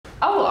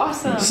Oh,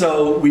 awesome.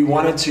 So we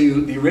wanted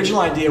to, the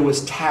original idea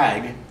was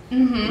tag.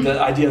 The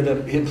idea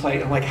of him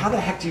playing, I'm like, how the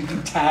heck do you do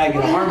tag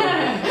in a horror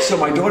movie? So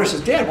my daughter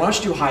says, Dad, why don't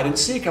you do hide and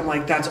seek? I'm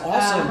like, that's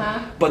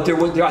awesome. But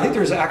I think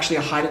there's actually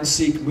a hide and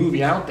seek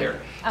movie out there.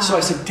 So I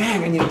said,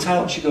 dang, I need a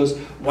title. And she goes,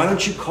 why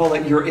don't you call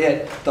it You're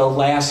It, the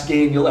last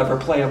game you'll ever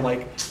play? I'm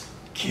like,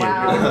 kid,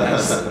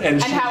 wow.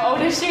 And how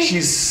old is she?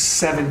 She's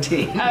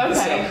 17. Okay.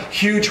 So,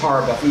 huge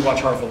horror buff. We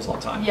watch horror films all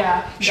the time.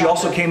 Yeah. She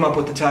also came up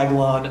with the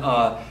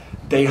tagline,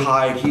 they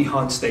hide, he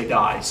hunts, they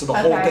die. So the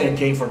whole thing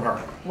came from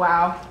her.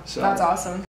 Wow. So. That's awesome.